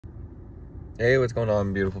Hey, what's going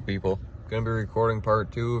on, beautiful people? Gonna be recording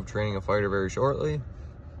part 2 of training a fighter very shortly.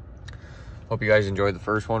 Hope you guys enjoyed the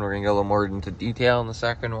first one. We're gonna get a little more into detail in the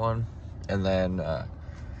second one. And then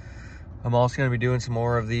I'm also gonna be doing some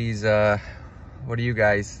more of these, what do you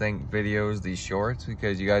guys think videos, these shorts,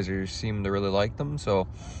 because you guys seem to really like them. So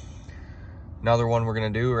another one we're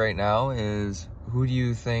gonna do right now is, who do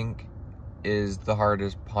you think is the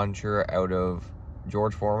hardest puncher out of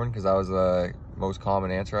George Foreman? Because that was the most common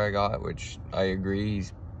answer I got, which I agree,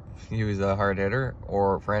 he was a hard hitter,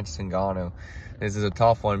 or Francis Ngannou. This is a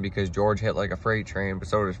tough one because George hit like a freight train, but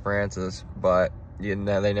so does Francis, but they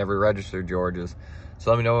never registered George's. So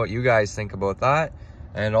let me know what you guys think about that.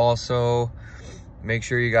 And also make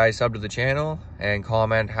sure you guys sub to the channel and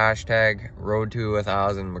comment hashtag road to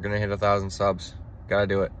 1,000. We're gonna hit 1,000 subs. Gotta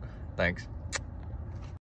do it. Thanks.